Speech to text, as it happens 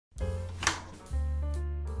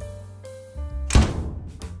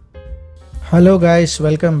Hello guys,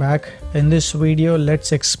 welcome back. In this video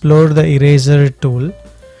let's explore the eraser tool.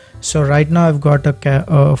 So right now I've got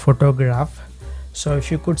a photograph. So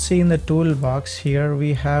if you could see in the toolbox here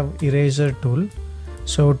we have eraser tool.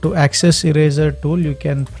 So to access eraser tool you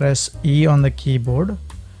can press E on the keyboard.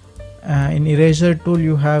 In eraser tool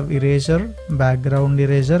you have eraser, background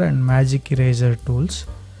eraser and magic eraser tools.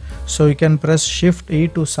 So you can press shift E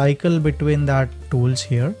to cycle between that tools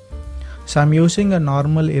here. So I'm using a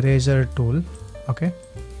normal eraser tool. Okay,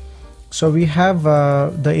 so we have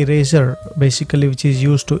the eraser basically which is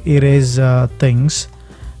used to erase things,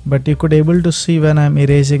 but you could able to see when I'm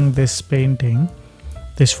erasing this painting,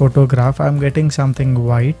 this photograph, I'm getting something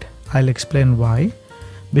white. I'll explain why.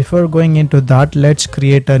 Before going into that, let's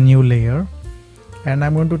create a new layer, and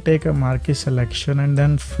I'm going to take a marquee selection and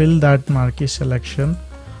then fill that marquee selection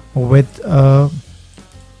with a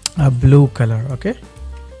blue color. Okay,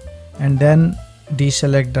 and then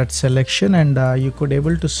deselect that selection, and you could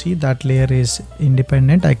able to see that layer is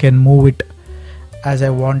independent. I can move it as I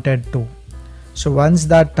wanted to. So once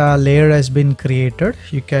that layer has been created,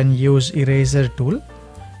 you can use eraser tool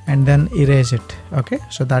and then erase it. Okay,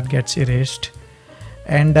 so that gets erased.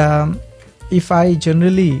 And if I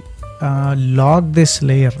generally lock this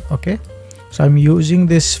layer, okay, so I'm using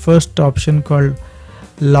this first option called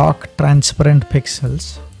lock transparent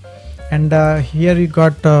pixels. And here you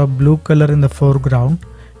got blue color in the foreground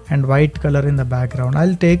and white color in the background.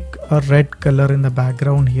 I'll take a red color in the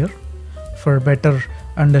background here for better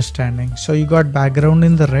understanding. So you got background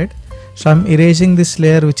in the red. So I'm erasing this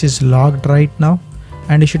layer which is locked right now,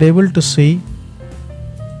 and you should able to see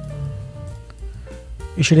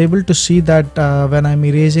that when I'm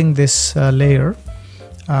erasing this layer,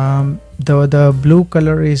 the blue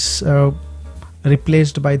color is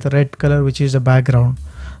replaced by the red color which is the background.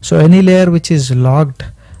 So any layer which is locked,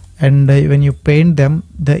 and when you paint them,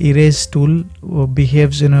 the erase tool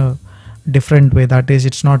behaves in a different way. That is,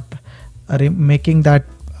 it's not making that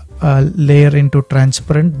layer into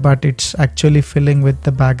transparent, but it's actually filling with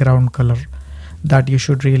the background color. That you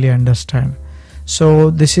should really understand. So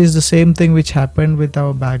this is the same thing which happened with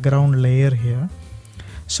our background layer here.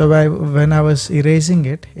 So when I was erasing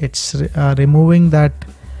it, it's removing that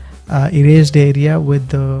erased area with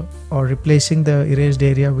the, or replacing the erased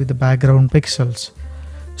area with the background pixels.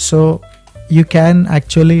 So you can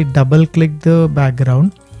actually double click the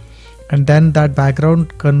background, and then that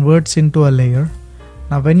background converts into a layer.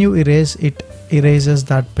 Now when you erase, it erases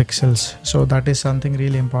that pixels. So that is something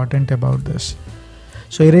really important about this.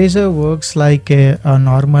 So eraser works like a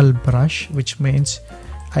normal brush, which means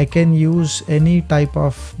I can use any type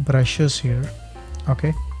of brushes here.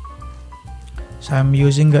 Okay, so I'm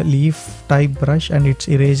using a leaf type brush and it's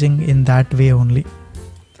erasing in that way only.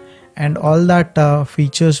 And all that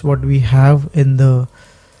features what we have in the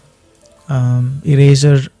in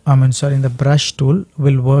the brush tool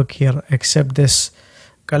will work here, except this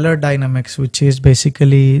color dynamics, which is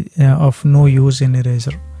basically of no use in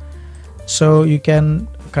eraser. So you can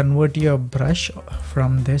convert your brush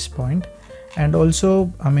from this point, and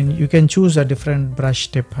also you can choose a different brush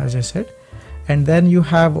tip as I said. And then you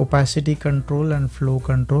have opacity control and flow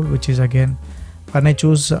control, which is again, when I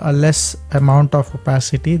choose a less amount of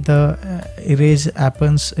opacity, the erase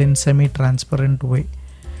happens in semi-transparent way.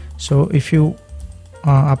 So if you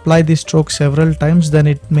apply this stroke several times, then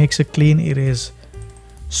it makes a clean erase.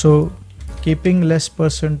 So keeping less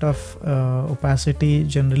 % of opacity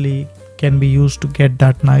generally can be used to get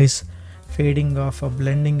that nice fading of a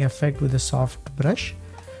blending effect with a soft brush.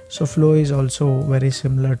 So flow is also very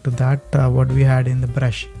similar to that what we had in the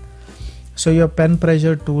brush. So your pen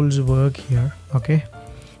pressure tools work here. Okay,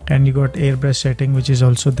 and you got airbrush setting, which is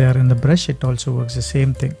also there in the brush. It also works the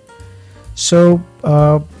same thing. So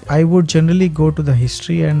I would generally go to the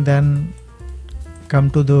history and then come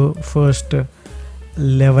to the first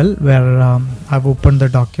level where I've opened the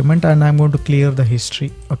document, and I'm going to clear the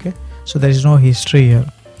history. Okay, so there is no history here.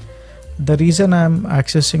 The reason I'm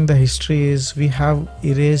accessing the history is we have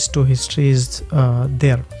erase to history is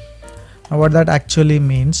there. Now what that actually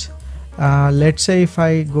means, let's say if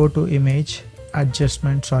I go to image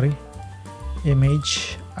adjustments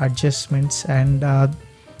and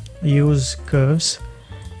use curves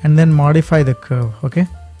and then modify the curve. Okay,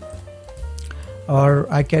 or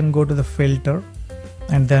I can go to the filter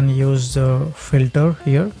and then use the filter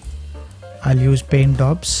here. I'll use paint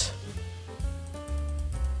daubs.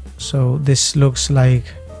 So this looks like,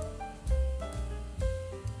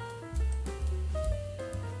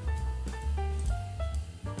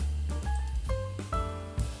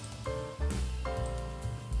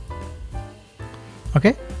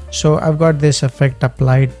 okay, so I've got this effect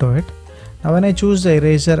applied to it. Now when I choose the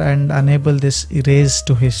eraser and enable this erase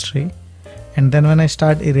to history, and then when I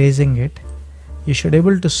start erasing it, you should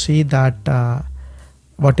able to see that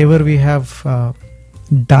whatever we have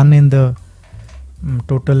done in the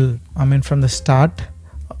total, I mean from the start,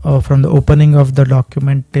 from the opening of the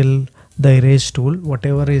document till the erase tool,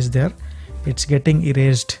 whatever is there, it's getting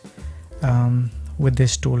erased with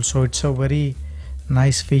this tool. So it's a very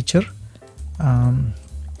nice feature, and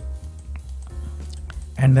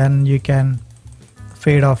then you can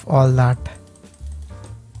fade off all that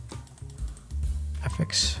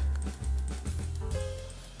effects.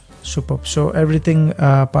 Superb. So everything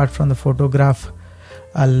apart from the photograph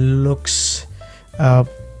looks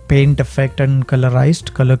paint effect and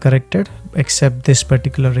colorized, color corrected, except this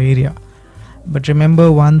particular area. But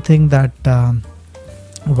remember one thing, that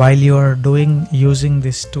while you are using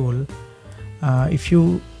this tool, if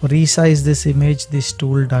you resize this image, this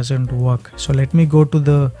tool doesn't work. So let me go to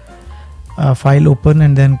the file, open,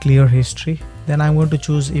 and then clear history. Then I'm going to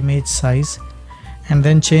choose image size and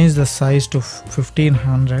then change the size to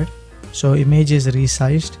 1500. So image is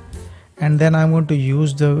resized, and then I'm going to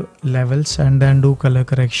use the levels and then do color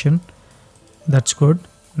correction. That's good.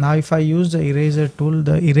 Now if I use the eraser tool,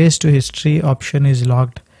 the erase to history option is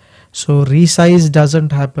locked, so resize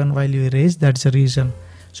doesn't happen while you erase. That's the reason.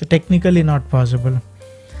 So technically not possible.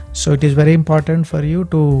 So it is very important for you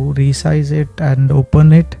to resize it and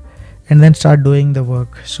open it and then start doing the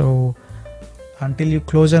work. So until you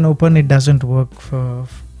close and open, it doesn't work for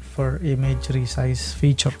image resize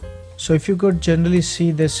feature. So if you could generally see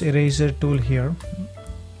this eraser tool here,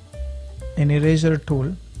 in eraser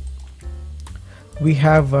tool we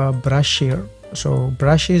have a brush here. So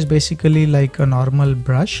brush is basically like a normal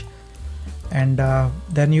brush, and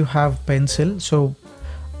then you have pencil. So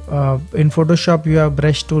in Photoshop you have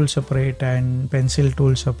brush tool separate and pencil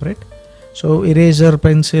tool separate. So eraser,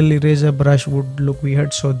 pencil, eraser, brush would look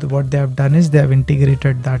weird, so what they have done is they have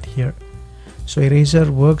integrated that here. So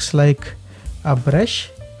eraser works like a brush,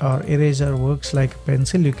 or eraser works like a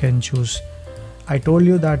pencil, you can choose. I told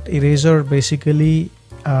you that eraser basically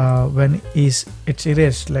when it's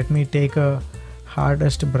erased, let me take a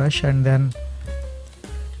hardest brush and then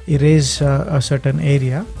erase a certain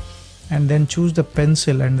area, and then choose the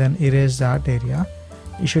pencil and then erase that area.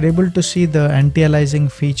 You should able to see the anti-aliasing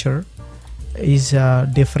feature is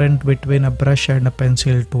different between a brush and a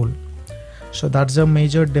pencil tool. So that's a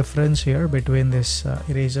major difference here between this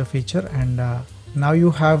eraser feature. And now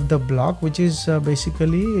you have the block, which is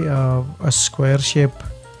basically a square shape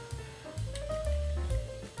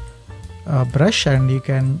brush, and you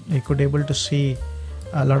could able to see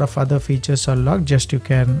a lot of other features are locked. Just you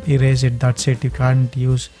can erase it, that's it. You can't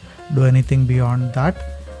do anything beyond that.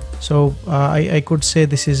 So I could say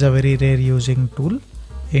this is a very rare using tool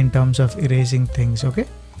in terms of erasing things. Okay,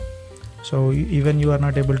 so even you are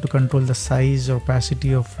not able to control the size,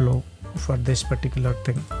 opacity, or flow for this particular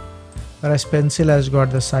thing, whereas pencil has got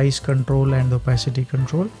the size control and opacity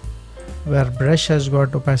control, where brush has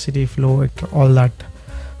got opacity, flow, all that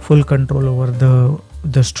full control over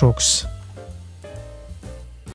the strokes.